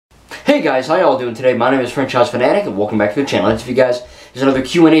Hey guys, how y'all doing today? My name is Franchise Fanatic and welcome back to the channel. That's you guys. There's another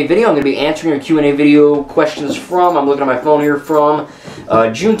Q&A video. I'm going to be answering your Q&A video questions from, I'm looking at my phone here, from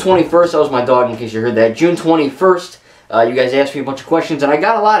June 21st. That was my dog in case you heard that. June 21st. You guys asked me a bunch of questions and I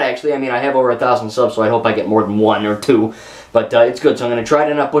got a lot actually. I mean, I have over 1,000 subs, so I hope I get more than one or two. But it's good. So I'm going to try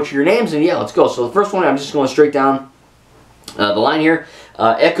to not butcher your names and yeah, let's go. So the first one, I'm just going straight down the line here.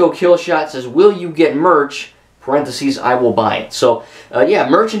 Echo Killshot says, will you get merch? Parentheses, I will buy it. So, yeah,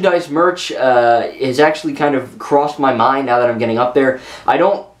 merch has actually kind of crossed my mind now that I'm getting up there.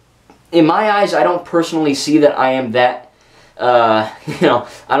 In my eyes, I don't personally see that I am that, I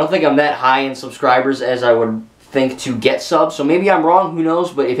don't think I'm that high in subscribers as I would think to get subs. So maybe I'm wrong, who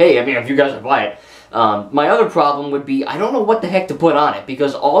knows, but if you guys would buy it. My other problem would be, I don't know what the heck to put on it,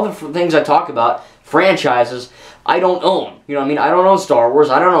 because all the things I talk about, franchises, I don't own. You know what I mean? I don't own Star Wars,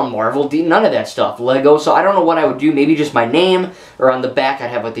 I don't own Marvel, none of that stuff. Lego, so I don't know what I would do. Maybe just my name, or on the back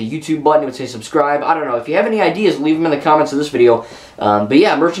I'd have like the YouTube button, it would say subscribe. I don't know. If you have any ideas, leave them in the comments of this video. But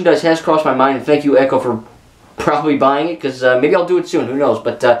yeah, merchandise has crossed my mind, and thank you, Echo, for probably buying it, because maybe I'll do it soon, who knows.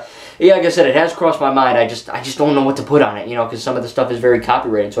 But yeah, like I said, it has crossed my mind. I just don't know what to put on it, because some of the stuff is very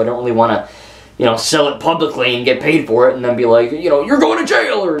copyrighted, so I don't really want to, sell it publicly and get paid for it, and then be like, you're going to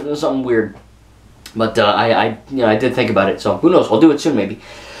jail, or something weird. But I did think about it, so who knows? I'll do it soon, maybe.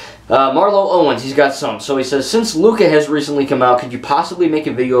 Marlo Owens, he's got some. So he says, since Luca has recently come out, could you possibly make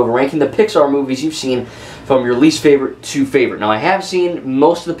a video of ranking the Pixar movies you've seen from your least favorite to favorite? Now, I have seen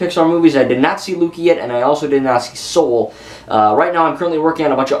most of the Pixar movies. I did not see Luca yet, and I also did not see Soul. Right now, I'm currently working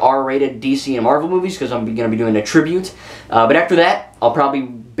on a bunch of R-rated DC and Marvel movies, because I'm going to be doing a tribute. But after that, I'll probably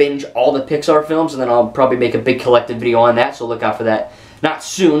binge all the Pixar films, and then I'll probably make a big collective video on that, so look out for that. Not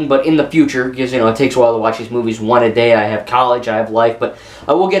soon, but in the future, because, it takes a while to watch these movies one a day. I have college, I have life, but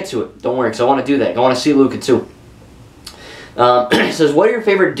I will get to it. Don't worry, because I want to do that. I want to see Luca, too. It says, what are your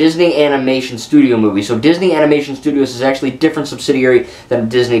favorite Disney Animation Studio movies? So Disney Animation Studios is actually a different subsidiary than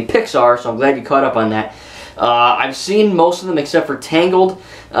Disney Pixar, so I'm glad you caught up on that. I've seen most of them except for Tangled.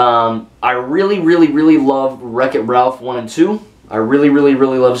 I really, really, really love Wreck-It Ralph 1 and 2. I really, really,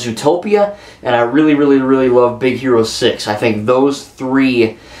 really love Zootopia, and I really, really, really love Big Hero 6. I think those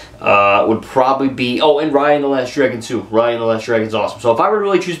three would probably be... Oh, and Raya and the Last Dragon too. Raya and the Last Dragon's awesome. So if I were to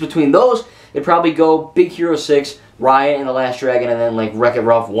really choose between those, it'd probably go Big Hero 6, Raya and the Last Dragon, and then like Wreck-It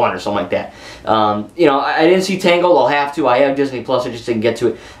Ralph 1 or something like that. I didn't see Tangled. I'll have to. I have Disney Plus. I just didn't get to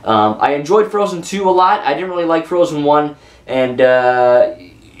it. I enjoyed Frozen 2 a lot. I didn't really like Frozen 1, and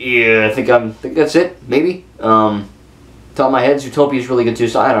yeah, I think that's it. Maybe. Top of my head, Zootopia is really good too,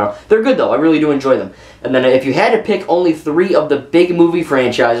 so I don't know. They're good though, I really do enjoy them. And then if you had to pick only 3 of the big movie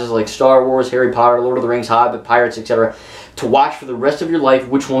franchises like Star Wars, Harry Potter, Lord of the Rings, Hobbit, Pirates, etc. to watch for the rest of your life,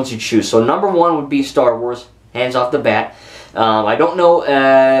 which ones you choose? So number 1 would be Star Wars, hands off the bat. I don't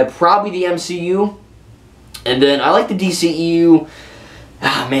know, probably the MCU. And then I like the DCEU.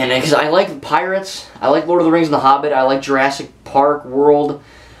 Ah man, because I like Pirates, I like Lord of the Rings and the Hobbit, I like Jurassic Park World.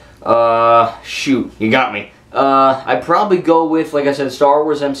 Shoot, you got me. I'd probably go with, like I said, Star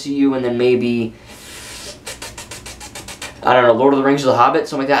Wars, MCU, and then maybe, I don't know, Lord of the Rings or The Hobbit,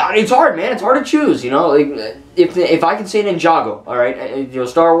 something like that. It's hard, man. It's hard to choose, Like, if I can say Ninjago, all right?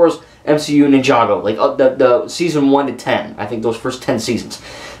 Star Wars, MCU, Ninjago. Like, the season 1 to 10. I think those first 10 seasons.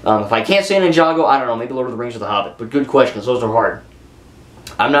 If I can't say Ninjago, I don't know, maybe Lord of the Rings or The Hobbit. But good questions. Those are hard.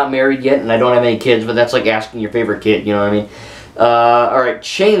 I'm not married yet, and I don't have any kids, but that's like asking your favorite kid, you know what I mean? Alright,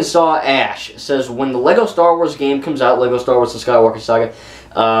 Chainsaw Ash says, when the Lego Star Wars game comes out, Lego Star Wars The Skywalker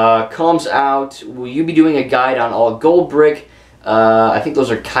Saga, comes out, will you be doing a guide on all gold brick, I think those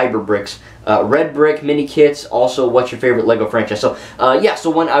are Kyber bricks, red brick, mini kits, also what's your favorite Lego franchise? So, yeah,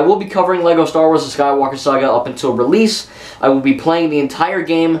 so when I will be covering Lego Star Wars The Skywalker Saga up until release, I will be playing the entire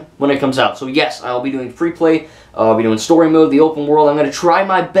game when it comes out. So yes, I will be doing free play, I'll be doing story mode, the open world. I'm going to try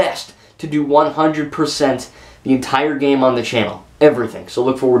my best to do 100% the entire game on the channel. Everything. So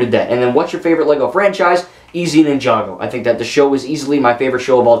look forward to that. And then what's your favorite Lego franchise? Easy, Ninjago. I think that the show is easily my favorite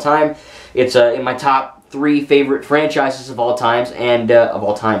show of all time. It's in my top 3 favorite franchises of all times, and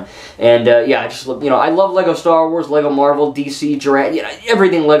yeah, I just I love Lego Star Wars, Lego Marvel, DC, Jurassic,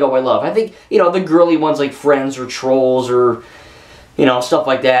 everything Lego I love. I think the girly ones like Friends or Trolls or stuff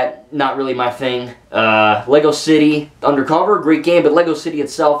like that, not really my thing. Lego City Undercover, great game, but Lego City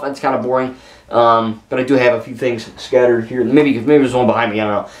itself, that's kind of boring. But I do have a few things scattered here. Maybe there's one behind me, I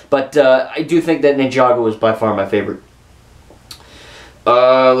don't know. But I do think that Ninjago is by far my favorite.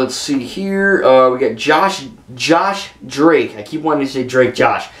 Let's see here. We got Josh Drake. I keep wanting to say Drake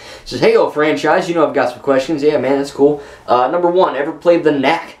Josh. Says, hey, yo, franchise. I've got some questions. Yeah, man, that's cool. Number 1, ever played the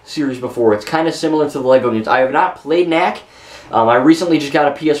Knack series before? It's kind of similar to the Lego games. I have not played Knack. I recently just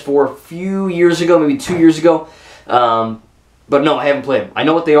got a PS4 a few years ago, maybe 2 years ago. But no, I haven't played them. I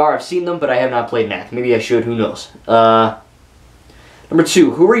know what they are. I've seen them, but I have not played Knack. Maybe I should. Who knows? Number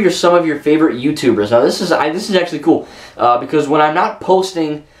 2, who are some of your favorite YouTubers? Now, this is actually cool because when I'm not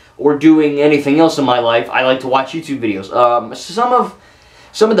posting or doing anything else in my life, I like to watch YouTube videos.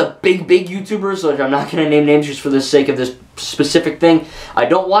 Some of the big YouTubers, like I'm not going to name names just for the sake of this specific thing, I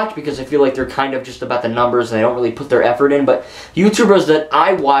don't watch because I feel like they're kind of just about the numbers and they don't really put their effort in. But YouTubers that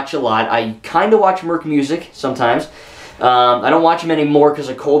I watch a lot, I kind of watch Merc Music sometimes. I don't watch him anymore because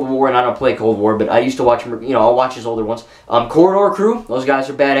of Cold War, and I don't play Cold War, but I used to watch him, I'll watch his older ones. Corridor Crew, those guys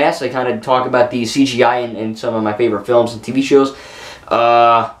are badass. They kind of talk about the CGI in some of my favorite films and TV shows.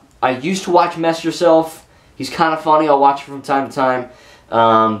 I used to watch Mess Yourself. He's kind of funny. I'll watch him from time to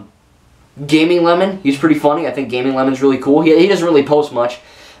time. Gaming Lemon, he's pretty funny. I think Gaming Lemon's really cool. He doesn't really post much.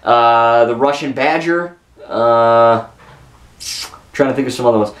 The Russian Badger. Trying to think of some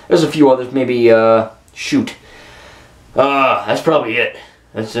other ones. There's a few others. Maybe, shoot. That's probably it.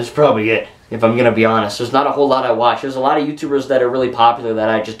 That's probably it, if I'm going to be honest. There's not a whole lot I watch. There's a lot of YouTubers that are really popular that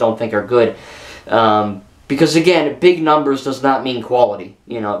I just don't think are good. Because, again, big numbers does not mean quality.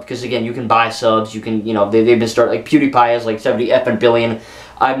 Because, again, you can buy subs. You can, they've been starting, like PewDiePie has like 70 effing billion.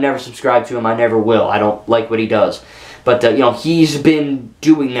 I've never subscribed to him. I never will. I don't like what he does. But, he's been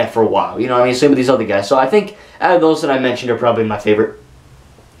doing that for a while. Same with these other guys. So I think out of those that I mentioned are probably my favorite.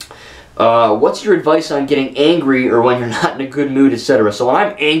 What's your advice on getting angry or when you're not in a good mood, etc.? So when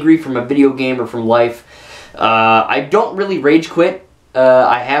I'm angry from a video game or from life, I don't really rage quit.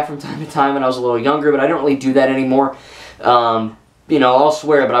 I have from time to time when I was a little younger, but I don't really do that anymore. I'll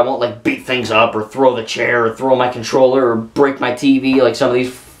swear, but I won't like beat things up or throw the chair or throw my controller or break my TV like some of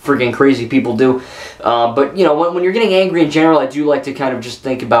these friggin' crazy people do. But when you're getting angry in general, I do like to kind of just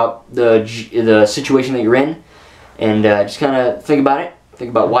think about the situation that you're in and just kind of think about it. Think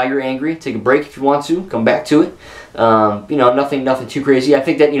about why you're angry. Take a break if you want to. Come back to it. Nothing too crazy. I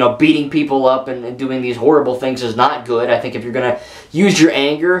think that, beating people up and doing these horrible things is not good. I think if you're going to use your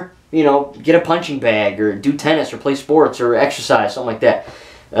anger, get a punching bag or do tennis or play sports or exercise, something like that.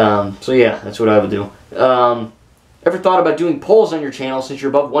 So yeah, that's what I would do. Ever thought about doing polls on your channel? Since you're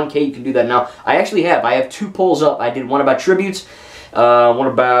above 1K, you can do that now. I actually have. I have 2 polls up. I did one about tributes, one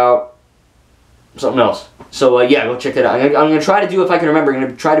about something else. So, yeah, go check that out. I'm going to try to do, if I can remember, I'm going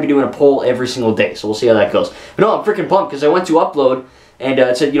to try to be doing a poll every single day. So we'll see how that goes. But no, I'm freaking pumped because I went to upload and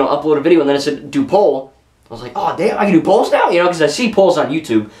it said, upload a video, and then it said do poll. I was like, oh, damn, I can do polls now? Because I see polls on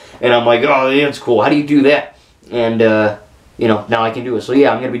YouTube, and I'm like, oh, yeah, it's cool. How do you do that? And, now I can do it. So,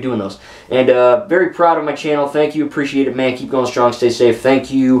 yeah, I'm going to be doing those. And very proud of my channel. Thank you. Appreciate it, man. Keep going strong. Stay safe. Thank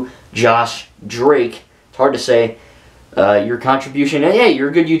you, Josh Drake. It's hard to say. Your contribution, and hey, you're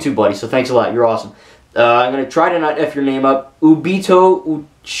a good YouTube buddy, so thanks a lot. You're awesome. I'm going to try to not F your name up. Ubito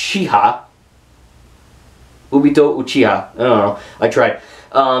Uchiha. Ubito Uchiha. I don't know. I tried.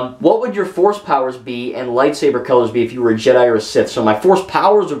 What would your force powers be and lightsaber colors be if you were a Jedi or a Sith? So my force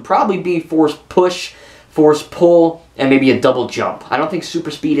powers would probably be force push, force pull, and maybe a double jump. I don't think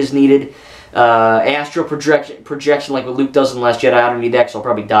super speed is needed. Astral projection like what Luke does in The Last Jedi. I don't need that because I'll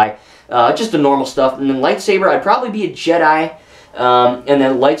probably die. Just the normal stuff. And then lightsaber, I'd probably be a Jedi. And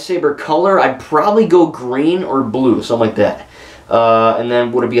then lightsaber color, I'd probably go green or blue, something like that. And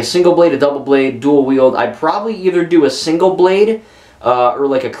then would it be a single blade, a double blade, dual wield? I'd probably either do a single blade or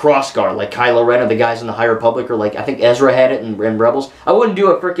like a crossguard, like Kylo Ren or the guys in the High Republic, or like I think Ezra had it in Rebels. I wouldn't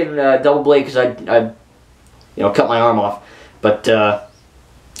do a freaking double blade because I'd cut my arm off. But that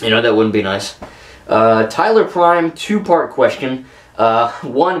wouldn't be nice. Tyler Prime, 2-part question.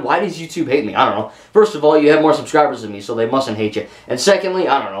 1, why does YouTube hate me? I don't know. First of all, you have more subscribers than me, so they mustn't hate you. And secondly,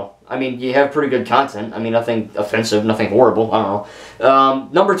 I don't know. I mean, you have pretty good content. I mean, nothing offensive, nothing horrible. I don't know.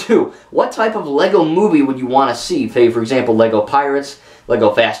 Number 2, what type of Lego movie would you want to see? Say, for example, Lego Pirates,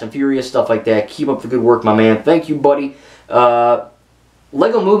 Lego Fast and Furious, stuff like that. Keep up the good work, my man. Thank you, buddy.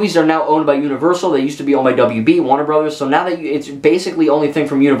 Lego movies are now owned by Universal. They used to be owned by WB, Warner Brothers. So now that it's basically the only thing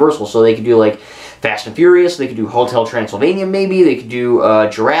from Universal. So they could do like Fast and Furious. They could do Hotel Transylvania maybe. They could do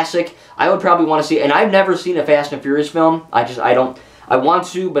Jurassic. I would probably want to see, and I've never seen a Fast and Furious film. I want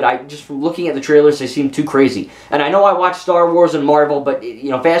to, but just from looking at the trailers, they seem too crazy. And I know I watch Star Wars and Marvel, but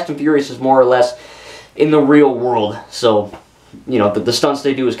Fast and Furious is more or less in the real world. So the stunts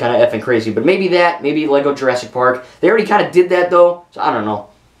they do is kind of effing crazy. But maybe Lego Jurassic Park. They already kind of did that though, so I don't know.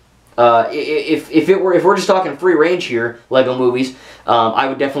 If we're just talking free range here, Lego movies, I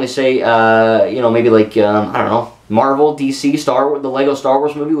would definitely say maybe like I don't know, Marvel, DC, Star Wars. The Lego Star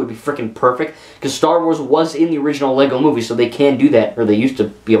Wars movie would be freaking perfect because Star Wars was in the original Lego movie, so they can do that, or they used to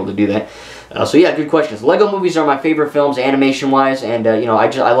be able to do that. So yeah, good questions. Lego movies are my favorite films, animation-wise, and you know,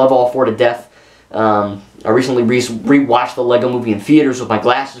 I love all four to death. I recently rewatched the Lego movie in theaters with my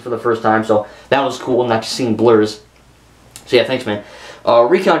glasses for the first time, so that was cool, not just seeing blurs. So yeah, thanks, man.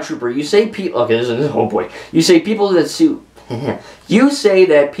 Recon Trooper, you say people... Okay, oh boy. You say people that sue... You say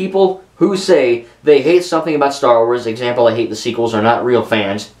that people who say they hate something about Star Wars, example, I hate the sequels, are not real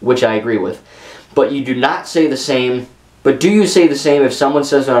fans, which I agree with. But you do not say the same... But do you say the same if someone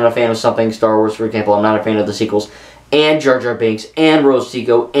says they're not a fan of something, Star Wars, for example, I'm not a fan of the sequels, and Jar Jar Binks, and Rose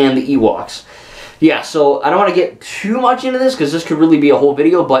Tico, and the Ewoks? Yeah, so I don't want to get too much into this, because this could really be a whole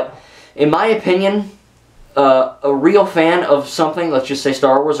video, but in my opinion, a real fan of something, let's just say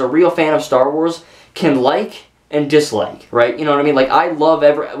Star Wars, a real fan of Star Wars can like and dislike, right? You know what I mean? Like, I love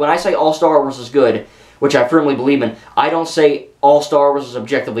when I say all Star Wars is good, which I firmly believe in, I don't say all Star Wars is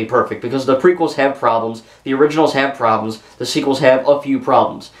objectively perfect, because the prequels have problems, the originals have problems, the sequels have a few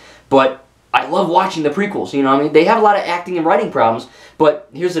problems. But I love watching the prequels, you know what I mean? They have a lot of acting and writing problems, but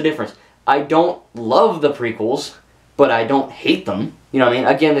here's the difference. I don't love the prequels, but I don't hate them. You know what I mean?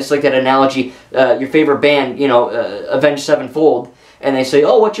 Again, it's like that analogy, your favorite band, you know, Avenged Sevenfold, and they say,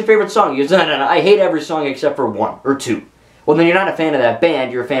 oh, what's your favorite song? You go, no, I hate every song except for one or two. Well, then you're not a fan of that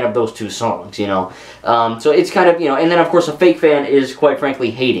band, you're a fan of those two songs, you know? So it's kind of, you know, and then of course a fake fan is, quite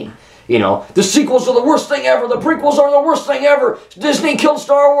frankly, hating. You know, the sequels are the worst thing ever, the prequels are the worst thing ever, Disney killed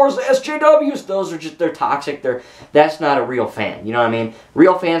Star Wars, the SJWs, those are just, they're toxic, that's not a real fan, you know what I mean?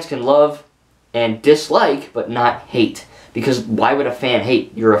 Real fans can love and dislike, but not hate. Because why would a fan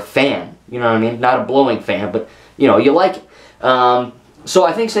hate? You're a fan, you know what I mean? Not a blowing fan, but, you know, you like it. So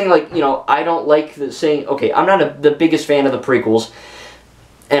I think saying, like, you know, I don't like saying, okay, I'm not the biggest fan of the prequels,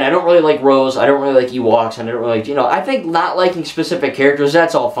 and I don't really like Rose, I don't really like Ewoks, and I don't really like, you know, I think not liking specific characters,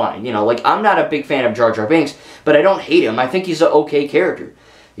 that's all fine, you know, like, I'm not a big fan of Jar Jar Binks, but I don't hate him, I think he's an okay character.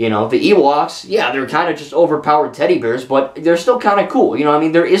 You know, the Ewoks, yeah, they're kind of just overpowered teddy bears, but they're still kind of cool, you know what I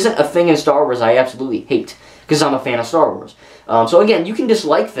mean? There isn't a thing in Star Wars I absolutely hate, because I'm a fan of Star Wars. So again, you can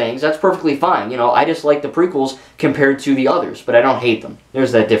dislike things, that's perfectly fine. You know, I dislike the prequels compared to the others, but I don't hate them.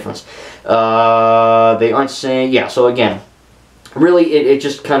 There's that difference. They aren't saying, yeah, so again, really it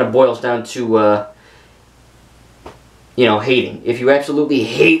just kind of boils down to, you know, hating. If you absolutely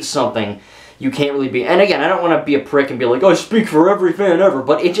hate something, you can't really be, and again, I don't want to be a prick and be like, oh, I speak for every fan ever,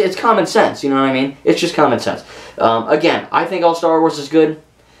 but it's common sense, you know what I mean? It's just common sense. Again, I think all Star Wars is good,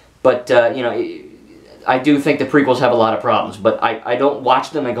 but, you know, I do think the prequels have a lot of problems, but I don't watch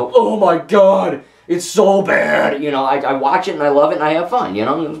them and go, oh my god, it's so bad. You know, I watch it and I love it and I have fun, you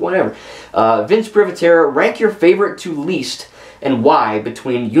know, whatever. Vince Privatera, rank your favorite to least and why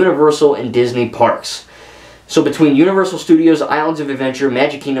between Universal and Disney parks. So between Universal Studios, Islands of Adventure,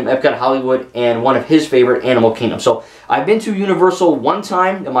 Magic Kingdom, Epcot Hollywood, and one of his favorite, Animal Kingdom. So I've been to Universal one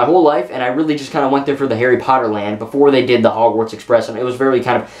time in my whole life, and I really just kind of went there for the Harry Potter land before they did the Hogwarts Express, and it was very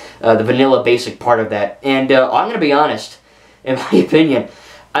kind of the vanilla basic part of that. And I'm going to be honest, in my opinion,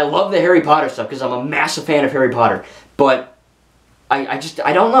 I love the Harry Potter stuff because I'm a massive fan of Harry Potter, but I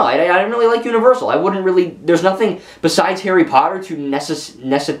don't know. I don't really like Universal. I wouldn't really, there's nothing besides Harry Potter to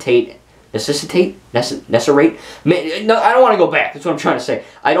necessitate. No, I don't want to go back. That's what I'm trying to say.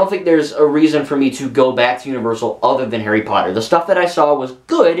 I don't think there's a reason for me to go back to Universal other than Harry Potter. The stuff that I saw was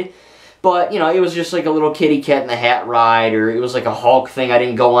good, but, you know, it was just like a little kitty cat in the hat ride, or it was like a Hulk thing I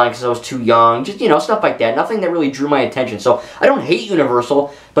didn't go on because I was too young. Just, you know, stuff like that. Nothing that really drew my attention. So I don't hate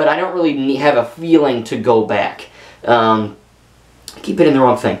Universal, but I don't really have a feeling to go back. Keep hitting the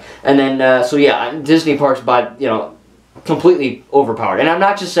wrong thing. And then, so yeah, Disney parks, but, you know, completely overpowered. And I'm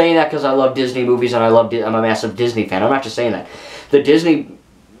not just saying that because I love Disney movies and I'm a massive Disney fan. I'm not just saying that. The Disney,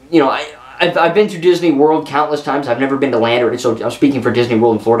 you know, I've been to Disney World countless times. I've never been to land, or so I'm speaking for Disney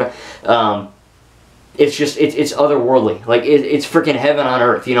World in Florida. It's just, it's otherworldly. Like, it's freaking heaven on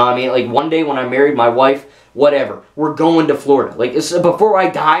earth, you know what I mean? Like, one day when I'm married, my wife, whatever, we're going to Florida. Like, before I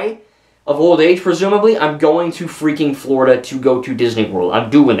die of old age, presumably, I'm going to freaking Florida to go to Disney World. I'm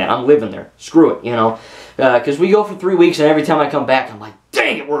doing that. I'm living there. Screw it, you know? Because we go for 3 weeks, and every time I come back, I'm like,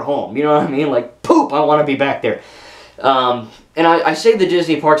 dang it, we're home. You know what I mean? Like, poop, I want to be back there. And I say the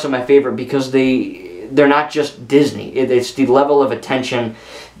Disney parks are my favorite because they're not just Disney. It's the level of attention,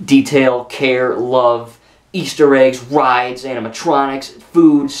 detail, care, love, Easter eggs, rides, animatronics,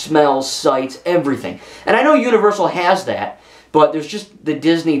 food, smells, sights, everything. And I know Universal has that, but there's just the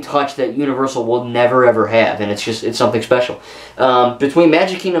Disney touch that Universal will never ever have, and it's something special. Between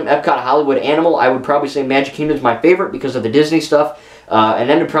Magic Kingdom, Epcot, Hollywood, Animal, I would probably say Magic Kingdom is my favorite because of the Disney stuff, and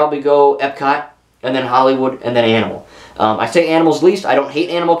then to probably go Epcot, and then Hollywood, and then Animal. I say Animal's least. I don't hate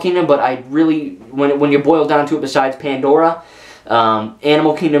Animal Kingdom, but I really, when you boil down to it, besides Pandora,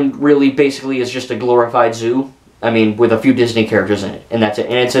 Animal Kingdom really basically is just a glorified zoo. I mean, with a few Disney characters in it, and that's it.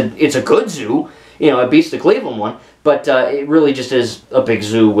 And it's a good zoo. You know, it beats the Cleveland one, but it really just is a big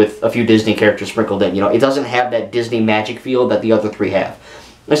zoo with a few Disney characters sprinkled in. You know, it doesn't have that Disney magic feel that the other three have.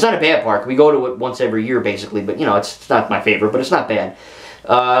 It's not a bad park. We go to it once every year, basically, but, you know, it's not my favorite, but it's not bad.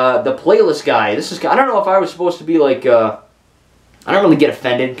 The Playlist Guy. I don't know if I was supposed to be, like, I don't really get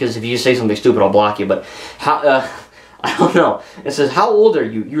offended, because if you say something stupid, I'll block you, but how, I don't know. It says, how old are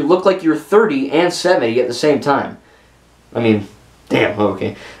you? You look like you're 30 and 70 at the same time. I mean, damn,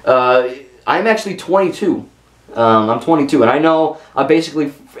 okay. I'm actually 22. I'm 22, and I know I'm basically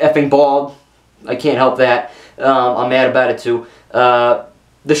effing bald. I can't help that. I'm mad about it, too.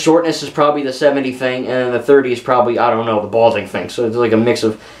 The shortness is probably the 70 thing, and the 30 is probably, I don't know, the balding thing. So it's like a mix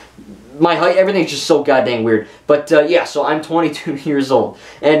of my height. Everything's just so goddamn weird. But, yeah, so I'm 22 years old.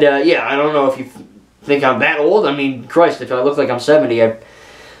 And, yeah, I don't know if you think I'm that old. I mean, Christ, if I look like I'm 70, I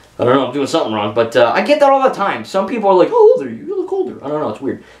don't know, I'm doing something wrong. But I get that all the time. Some people are like, how old are you? You look older. I don't know, it's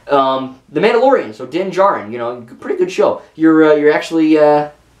weird. The Mandalorian, so Din Djarin, you know, pretty good show. You're actually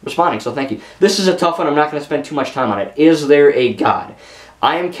responding, so thank you. This is a tough one. I'm not going to spend too much time on it. Is there a God?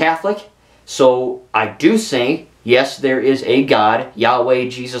 I am Catholic, so I do say, yes, there is a God. Yahweh,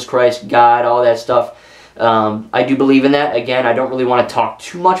 Jesus Christ, God, all that stuff. I do believe in that. Again, I don't really want to talk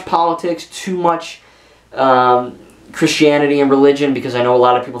too much politics, too much Christianity and religion, because I know a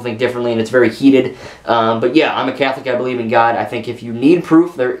lot of people think differently and it's very heated. But yeah, I'm a Catholic. I believe in God. I think if you need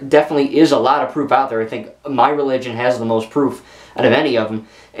proof, there definitely is a lot of proof out there. I think my religion has the most proof out of any of them.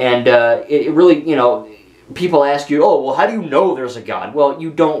 And it really, you know, people ask you, oh, well, how do you know there's a God? Well, you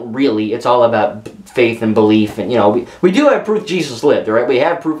don't really. It's all about faith and belief. And, you know, we do have proof Jesus lived, right? We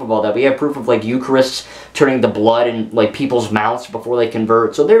have proof of all that. We have proof of, like, Eucharists turning the blood in, like, people's mouths before they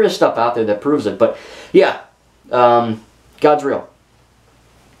convert. So there is stuff out there that proves it. But, yeah, God's real.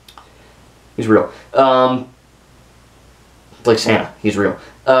 He's real. Like Santa. He's real.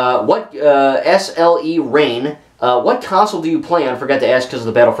 SLE Rain. What console do you play on? I forgot to ask because of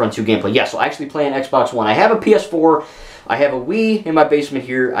the Battlefront 2 gameplay. Yeah, so I actually play on Xbox One. I have a PS4, I have a Wii in my basement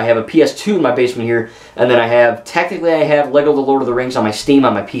here, I have a PS2 in my basement here, and then I have Lego The Lord of the Rings on my Steam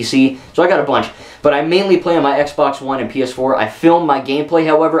on my PC, so I got a bunch. But I mainly play on my Xbox One and PS4. I film my gameplay,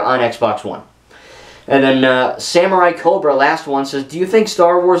 however, on Xbox One. And then Samurai Cobra, last one, says, do you think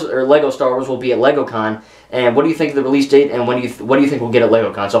Star Wars, or Lego Star Wars, will be at LegoCon? And what do you think of the release date, and what do you think we'll get at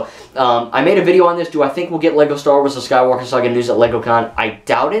LegoCon? So, I made a video on this. Do I think we'll get Lego Star Wars The Skywalker Saga news at LegoCon? I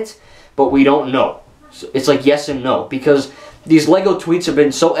doubt it, but we don't know. So it's like yes and no, because these Lego tweets have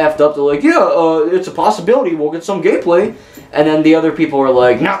been so effed up. They're like, yeah, it's a possibility we'll get some gameplay. And then the other people are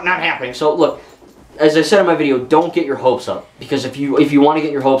like, no, not happening. So, look, as I said in my video, don't get your hopes up. Because if you want to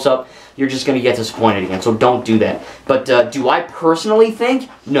get your hopes up, you're just going to get disappointed again. So don't do that. But do I personally think?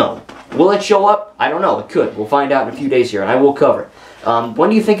 No. Will it show up? I don't know. It could. We'll find out in a few days here, and I will cover it. When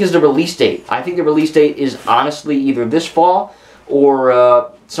do you think is the release date? I think the release date is honestly either this fall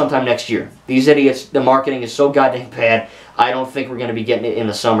or sometime next year. These idiots, the marketing is so goddamn bad. I don't think we're going to be getting it in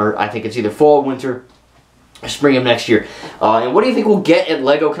the summer. I think it's either fall, winter, or spring of next year. And what do you think we'll get at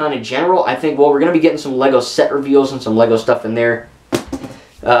LegoCon in general? I think, well, we're going to be getting some Lego set reveals and some Lego stuff in there.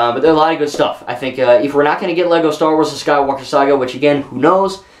 But there's a lot of good stuff. I think if we're not going to get Lego Star Wars The Skywalker Saga, which again, who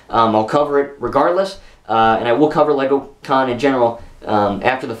knows, I'll cover it regardless. And I will cover LegoCon in general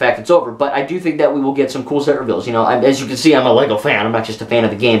after the fact it's over. But I do think that we will get some cool set reveals. You know, as you can see, I'm a Lego fan. I'm not just a fan of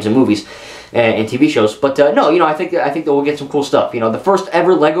the games and movies and TV shows. But no, you know, I think that we'll get some cool stuff. You know, the first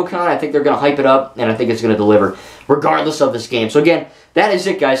ever LegoCon, I think they're going to hype it up, and I think it's going to deliver regardless of this game. So again, that is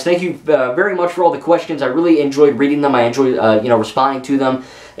it, guys. Thank you very much for all the questions. I really enjoyed reading them. I enjoyed, you know, responding to them.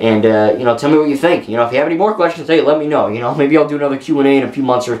 And, you know, tell me what you think. You know, if you have any more questions, hey, let me know. You know, maybe I'll do another Q&A in a few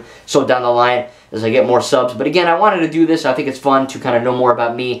months or so down the line as I get more subs. But again, I wanted to do this. I think it's fun to kind of know more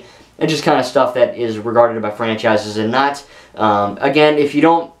about me and just kind of stuff that is regarded by franchises and not. Again, if you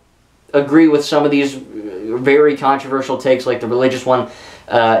don't agree with some of these very controversial takes like the religious one,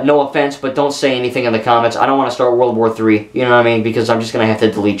 no offense, but don't say anything in the comments. I don't want to start World War III, you know what I mean? Because I'm just going to have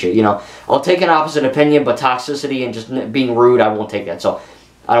to delete you, you know. I'll take an opposite opinion, but toxicity and just being rude, I won't take that. So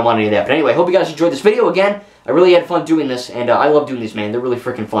I don't want any of that. But anyway, hope you guys enjoyed this video. Again, I really had fun doing this, and I love doing these, man. They're really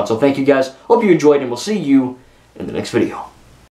freaking fun. So thank you guys. Hope you enjoyed, and we'll see you in the next video.